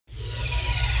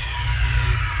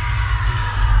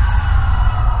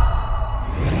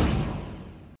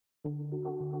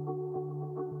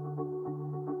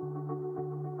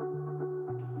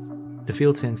The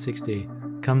fieldSENSE 60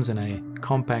 comes in a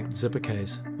compact zipper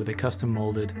case with a custom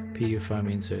molded PU foam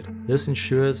insert. This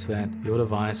ensures that your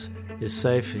device is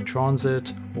safe in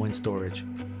transit or in storage.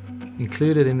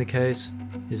 Included in the case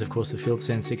is of course the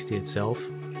fieldSENSE 60 itself,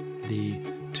 the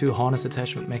two harness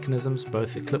attachment mechanisms,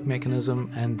 both the clip mechanism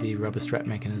and the rubber strap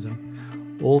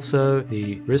mechanism, also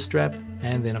the wrist strap,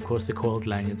 and then of course the coiled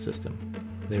lanyard system.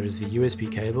 There is the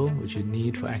USB cable which you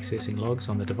need for accessing logs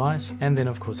on the device, and then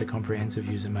of course a comprehensive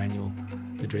user manual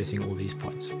addressing all these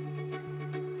points.